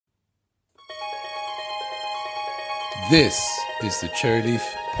This is the Cherryleaf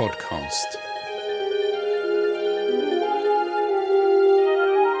Podcast.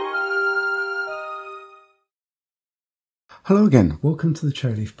 Hello again, welcome to the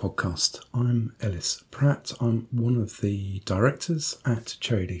Cherryleaf Podcast. I'm Ellis Pratt, I'm one of the directors at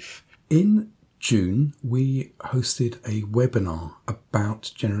Cherryleaf. In June, we hosted a webinar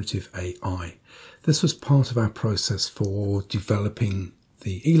about generative AI. This was part of our process for developing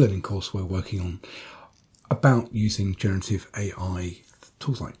the e-learning course we're working on about using generative AI,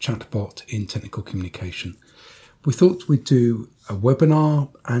 tools like chatbot in technical communication. We thought we'd do a webinar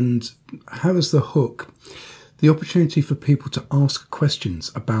and have as the hook the opportunity for people to ask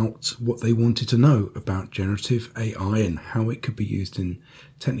questions about what they wanted to know about generative AI and how it could be used in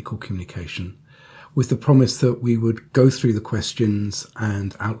technical communication, with the promise that we would go through the questions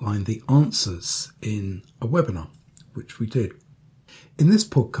and outline the answers in a webinar, which we did. In this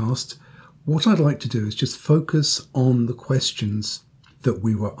podcast, what I'd like to do is just focus on the questions that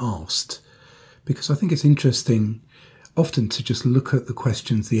we were asked, because I think it's interesting often to just look at the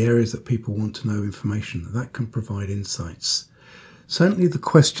questions, the areas that people want to know information, that can provide insights. Certainly the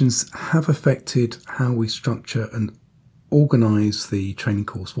questions have affected how we structure and organise the training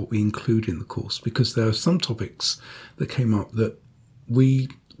course, what we include in the course, because there are some topics that came up that we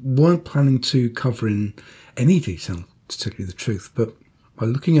weren't planning to cover in any detail, to tell you the truth, but by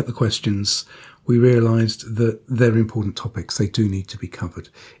looking at the questions, we realised that they're important topics. They do need to be covered,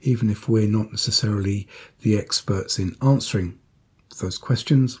 even if we're not necessarily the experts in answering those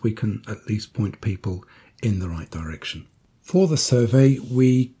questions. We can at least point people in the right direction. For the survey,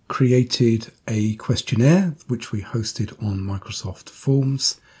 we created a questionnaire, which we hosted on Microsoft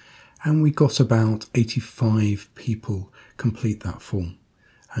Forms, and we got about 85 people complete that form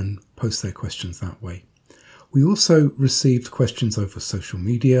and post their questions that way. We also received questions over social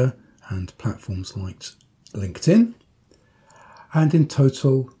media and platforms like LinkedIn. And in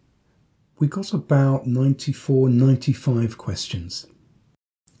total, we got about 95 questions.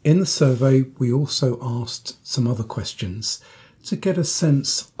 In the survey, we also asked some other questions to get a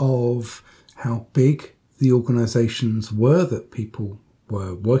sense of how big the organisations were that people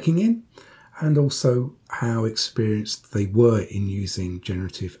were working in, and also how experienced they were in using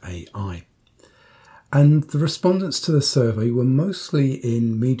generative AI. And the respondents to the survey were mostly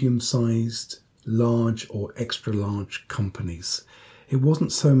in medium-sized, large or extra-large companies. It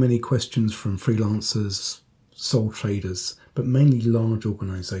wasn't so many questions from freelancers, sole traders, but mainly large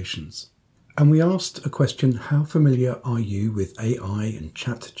organisations. And we asked a question, how familiar are you with AI and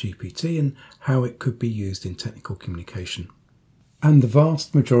ChatGPT and how it could be used in technical communication? And the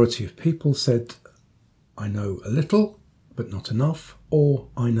vast majority of people said, I know a little, but not enough, or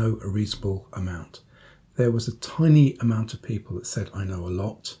I know a reasonable amount. There was a tiny amount of people that said, I know a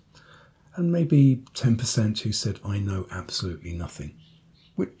lot, and maybe 10% who said, I know absolutely nothing,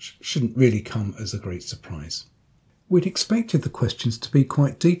 which shouldn't really come as a great surprise. We'd expected the questions to be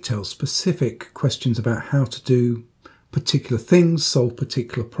quite detailed, specific questions about how to do particular things, solve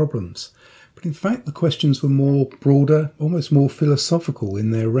particular problems. But in fact, the questions were more broader, almost more philosophical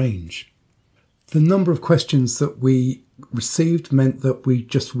in their range. The number of questions that we received meant that we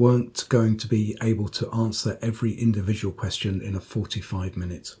just weren't going to be able to answer every individual question in a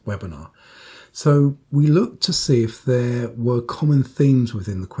 45-minute webinar. So we looked to see if there were common themes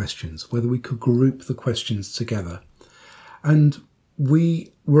within the questions, whether we could group the questions together. And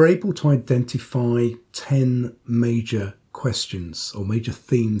we were able to identify 10 major questions or major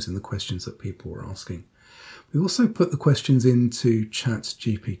themes in the questions that people were asking. We also put the questions into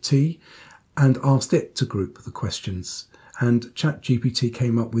ChatGPT and asked it to group the questions. And ChatGPT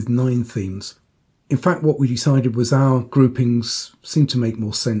came up with 9 themes. In fact, what we decided was our groupings seemed to make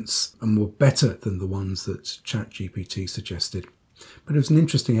more sense and were better than the ones that ChatGPT suggested. But it was an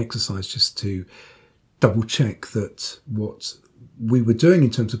interesting exercise just to double check that what we were doing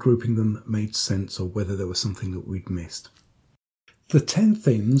in terms of grouping them made sense, or whether there was something that we'd missed. The 10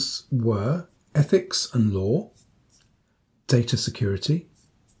 themes were ethics and law, data security,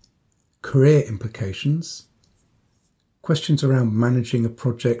 career implications, questions around managing a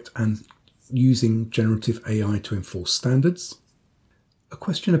project and using generative AI to enforce standards, a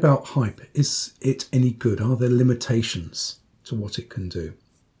question about hype, is it any good? Are there limitations to what it can do?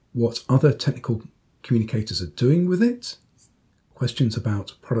 What other technical communicators are doing with it, questions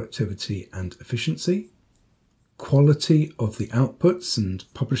about productivity and efficiency, quality of the outputs and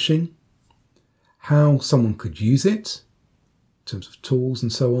publishing, how someone could use it in terms of tools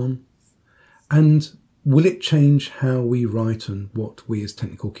and so on, and will it change how we write and what we as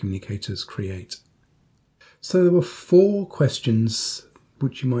technical communicators create? So there were 4 questions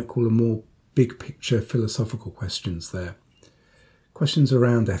which you might call a more big picture philosophical questions there. Questions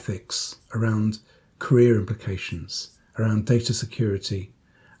around ethics, around career implications, around data security,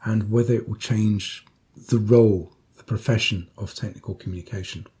 and whether it will change the role, the profession of technical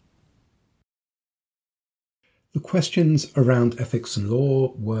communication. The questions around ethics and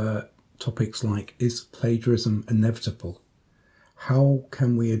law were topics like, is plagiarism inevitable? How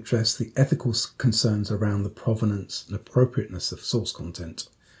can we address the ethical concerns around the provenance and appropriateness of source content?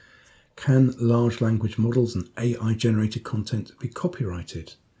 Can large language models and AI-generated content be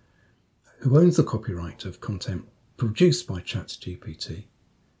copyrighted? Who owns the copyright of content produced by ChatGPT?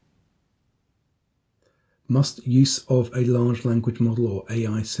 Must use of a large language model or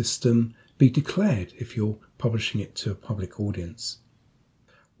AI system be declared if you're publishing it to a public audience?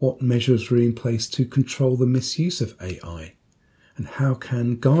 What measures are in place to control the misuse of AI? And how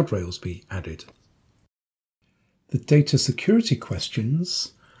can guardrails be added? The data security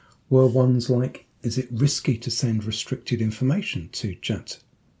questions were ones like, is it risky to send restricted information to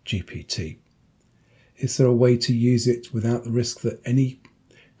ChatGPT? Is there a way to use it without the risk that any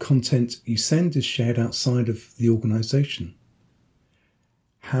content you send is shared outside of the organisation?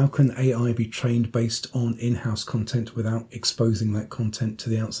 How can AI be trained based on in-house content without exposing that content to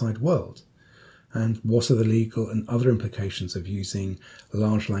the outside world? And what are the legal and other implications of using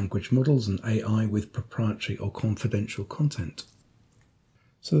large language models and AI with proprietary or confidential content?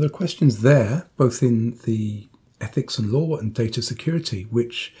 So there are questions there, both in the ethics and law and data security,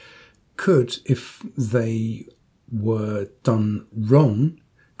 which could, if they were done wrong,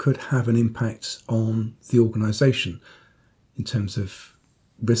 could have an impact on the organisation in terms of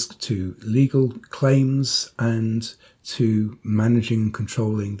risk to legal claims and to managing and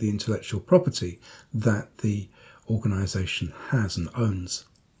controlling the intellectual property that the organisation has and owns.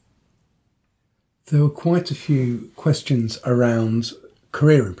 There were quite a few questions around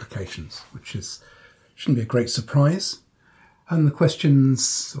career implications, which shouldn't be a great surprise. And the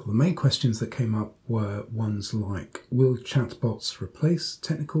questions, or the main questions that came up were ones like, will chatbots replace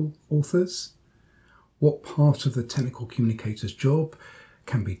technical authors? What part of the technical communicator's job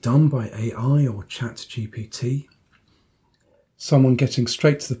can be done by AI or ChatGPT? Someone getting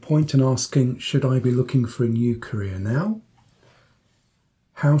straight to the point and asking, should I be looking for a new career now?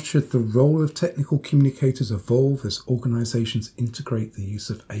 How should the role of technical communicators evolve as organisations integrate the use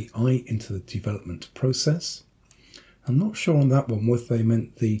of AI into the development process? I'm not sure on that one whether they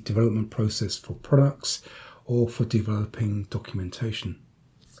meant the development process for products or for developing documentation.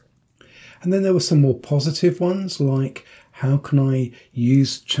 And then there were some more positive ones like, how can I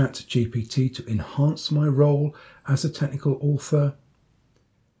use ChatGPT to enhance my role as a technical author?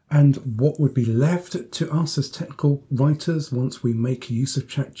 And what would be left to us as technical writers once we make use of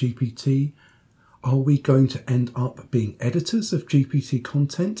ChatGPT? Are we going to end up being editors of GPT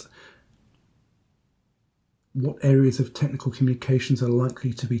content? What areas of technical communications are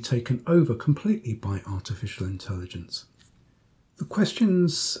likely to be taken over completely by artificial intelligence? The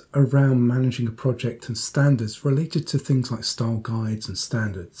questions around managing a project and standards related to things like style guides and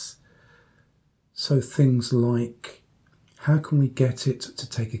standards. So things like, how can we get it to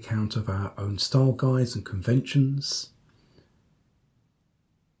take account of our own style guides and conventions?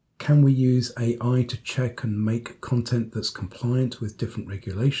 Can we use AI to check and make content that's compliant with different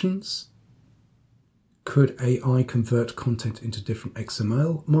regulations? Could AI convert content into different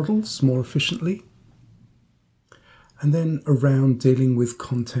XML models more efficiently? And then around dealing with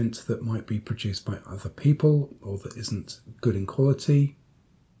content that might be produced by other people or that isn't good in quality.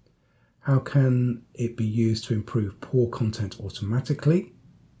 How can it be used to improve poor content automatically?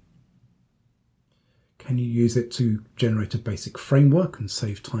 Can you use it to generate a basic framework and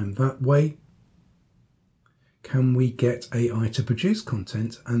save time that way? Can we get AI to produce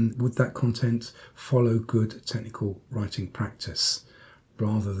content, and would that content follow good technical writing practice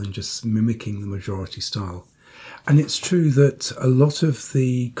rather than just mimicking the majority style? And it's true that a lot of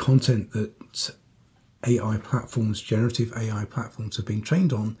the content that AI platforms, generative AI platforms, have been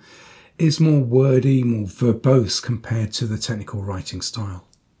trained on is more wordy, more verbose compared to the technical writing style.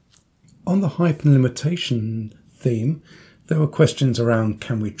 On the hype and limitation theme, there were questions around,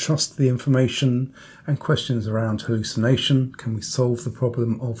 can we trust the information, and questions around hallucination. Can we solve the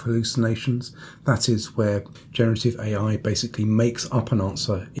problem of hallucinations? That is where generative AI basically makes up an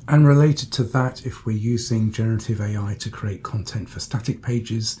answer. And related to that, if we're using generative AI to create content for static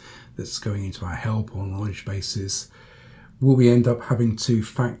pages that's going into our help or knowledge bases, will we end up having to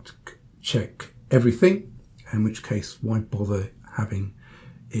fact check everything? In which case, why bother having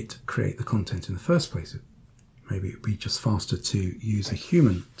it create the content in the first place? Maybe it would be just faster to use a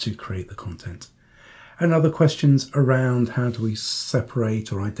human to create the content. and other questions around how do we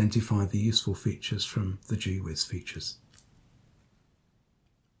separate or identify the useful features from the gee-whiz features.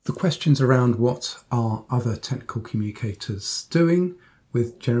 The questions around what are other technical communicators doing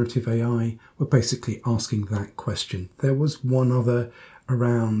with generative AI were basically asking that question. There was one other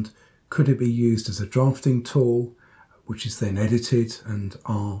around, could it be used as a drafting tool, which is then edited, and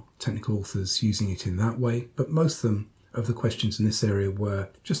are technical authors using it in that way? But most of the questions in this area were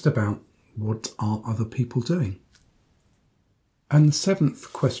just about what are other people doing. And the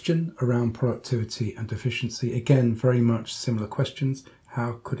seventh question around productivity and efficiency, again, very much similar questions.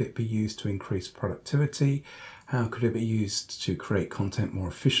 How could it be used to increase productivity? How could it be used to create content more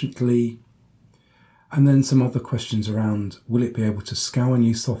efficiently? And then some other questions around, will it be able to scour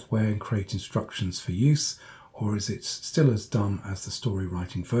new software and create instructions for use, or is it still as dumb as the story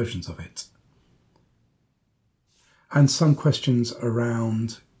writing versions of it? And some questions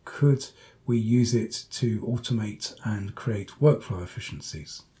around, could we use it to automate and create workflow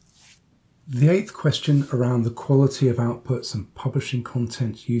efficiencies? The eighth question around the quality of outputs and publishing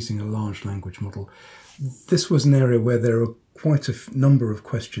content using a large language model. This was an area where there are quite a number of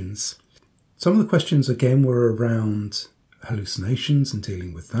questions. Some of the questions again were around hallucinations and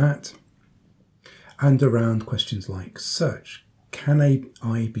dealing with that, and around questions like search. Can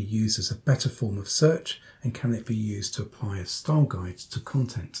AI be used as a better form of search, and can it be used to apply as style guides to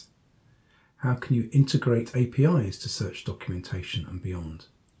content? How can you integrate APIs to search documentation and beyond?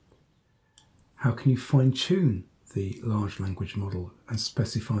 How can you fine-tune the large language model and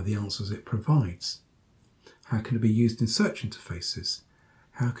specify the answers it provides? How can it be used in search interfaces?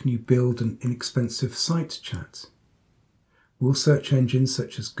 How can you build an inexpensive site chat? Will search engines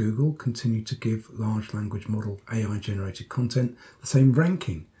such as Google continue to give large language model AI-generated content the same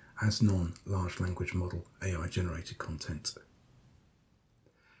ranking as non-large language model AI-generated content?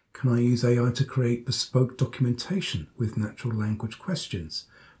 Can I use AI to create bespoke documentation with natural language questions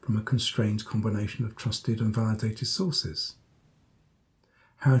from a constrained combination of trusted and validated sources?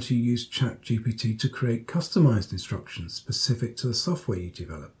 How do you use ChatGPT to create customized instructions specific to the software you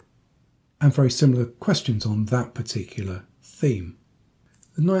develop? And very similar questions on that particular theme.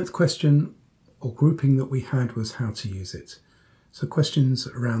 The ninth question or grouping that we had was how to use it. So questions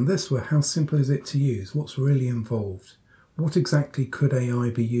around this were, how simple is it to use? What's really involved? What exactly could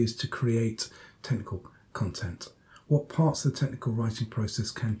AI be used to create technical content? What parts of the technical writing process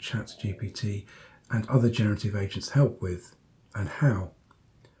can ChatGPT and other generative agents help with, and how?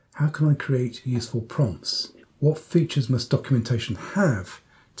 How can I create useful prompts? What features must documentation have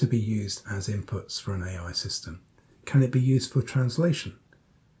to be used as inputs for an AI system? Can it be used for translation?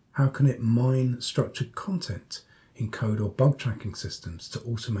 How can it mine structured content in code or bug tracking systems to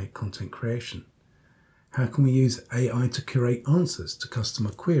automate content creation? How can we use AI to curate answers to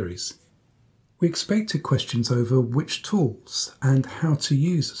customer queries? We expected questions over which tools and how to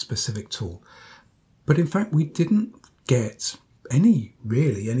use a specific tool, but in fact we didn't get any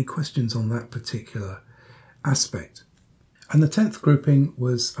questions on that particular aspect. And the 10th grouping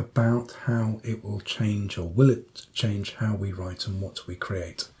was about how it will change, or will it change, how we write and what we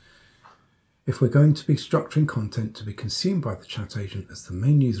create. If we're going to be structuring content to be consumed by the chat agent as the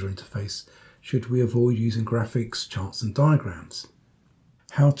main user interface, should we avoid using graphics, charts and diagrams?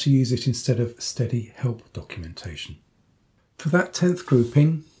 How to use it instead of steady help documentation. For that 10th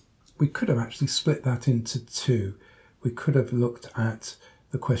grouping, we could have actually split that into two. We could have looked at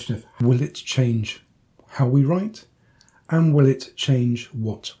the question of, will it change how we write? And will it change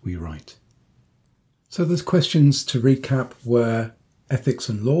what we write? So those questions, to recap, were ethics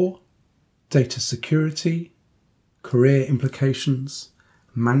and law, data security, career implications,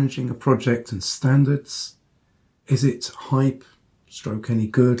 managing a project and standards, is it hype, stroke any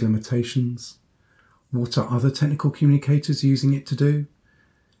good, limitations, what are other technical communicators using it to do,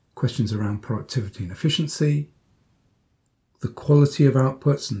 questions around productivity and efficiency, the quality of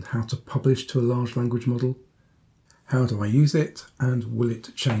outputs and how to publish to a large language model, how do I use it, and will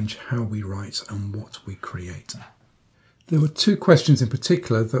it change how we write and what we create? There were two questions in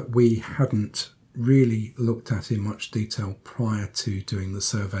particular that we hadn't really looked at in much detail prior to doing the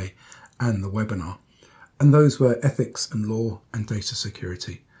survey and the webinar, and those were ethics and law and data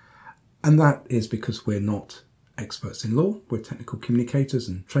security. And that is because we're not experts in law, we're technical communicators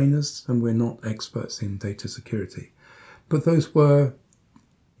and trainers, and we're not experts in data security. But those were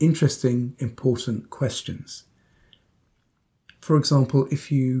interesting, important questions. For example,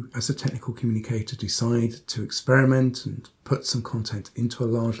 if you, as a technical communicator, decide to experiment and put some content into a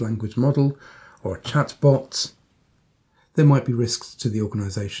large language model or a chatbot, there might be risks to the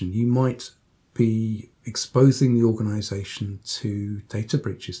organisation. You might be exposing the organisation to data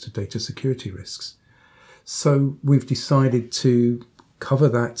breaches, to data security risks. So we've decided to cover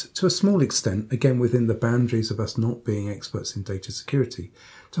that to a small extent, again within the boundaries of us not being experts in data security,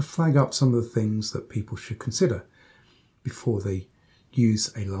 to flag up some of the things that people should consider before they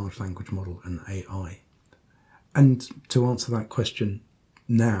use a large language model and AI. And to answer that question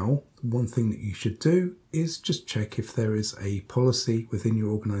now, one thing that you should do is just check if there is a policy within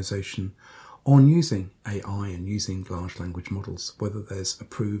your organisation on using AI and using large language models, whether there's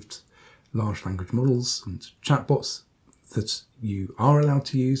approved large language models and chatbots that you are allowed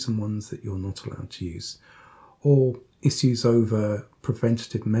to use and ones that you're not allowed to use, or issues over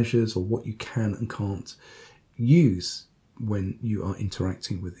preventative measures or what you can and can't use when you are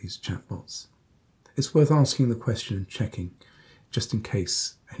interacting with these chatbots. It's worth asking the question and checking just in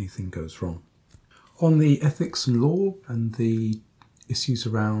case anything goes wrong. On the ethics and law and the issues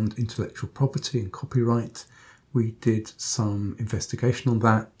around intellectual property and copyright, we did some investigation on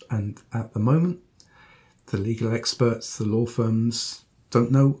that, and at the moment the legal experts, the law firms,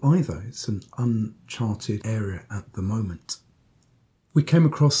 don't know either. It's an uncharted area at the moment. We came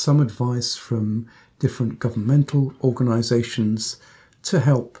across some advice from different governmental organisations to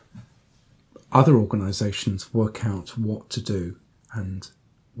help other organisations work out what to do, and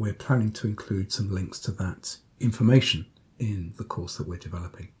we're planning to include some links to that information in the course that we're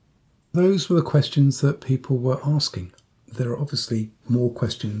developing. Those were the questions that people were asking. There are obviously more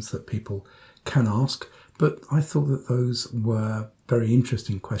questions that people can ask, but I thought that those were very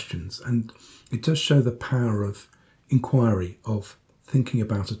interesting questions, and it does show the power of inquiry, of thinking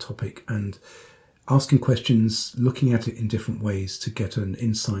about a topic and asking questions, looking at it in different ways to get an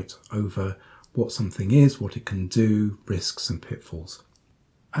insight over what something is, what it can do, risks and pitfalls.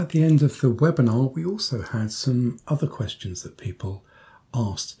 At the end of the webinar, we also had some other questions that people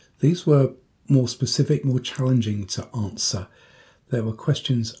asked. These were more specific, more challenging to answer. There were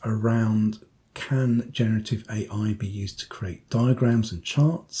questions around, can generative AI be used to create diagrams and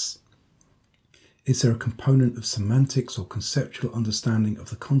charts? Is there a component of semantics or conceptual understanding of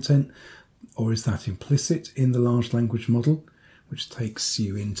the content, or is that implicit in the large language model, which takes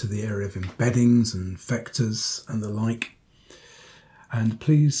you into the area of embeddings and vectors and the like? And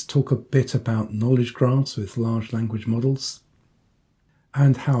please talk a bit about knowledge graphs with large language models,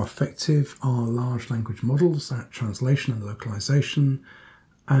 and how effective are large language models at translation and localization,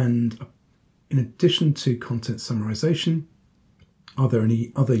 and in addition to content summarization, are there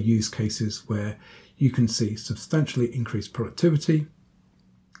any other use cases where you can see substantially increased productivity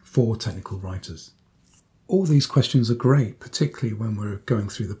for technical writers? All these questions are great, particularly when we're going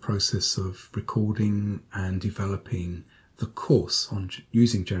through the process of recording and developing the course on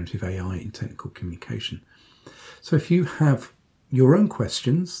using generative AI in technical communication. So if you have your own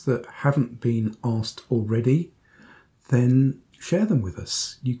questions that haven't been asked already, then share them with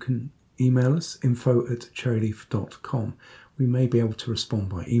us. You can email us, info@cherryleaf.com. We may be able to respond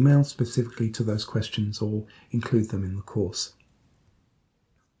by email specifically to those questions or include them in the course.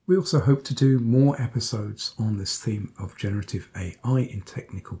 We also hope to do more episodes on this theme of generative AI in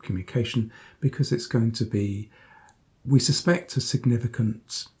technical communication, because it's going to be, we suspect, a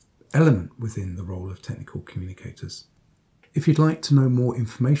significant element within the role of technical communicators. If you'd like to know more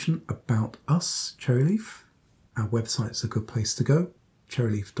information about us, Cherryleaf, our website's a good place to go,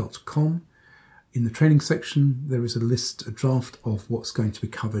 cherryleaf.com. In the training section, there is a draft of what's going to be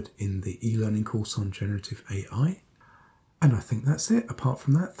covered in the e-learning course on generative AI. And I think that's it. Apart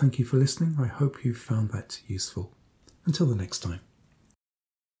from that, thank you for listening. I hope you found that useful. Until the next time.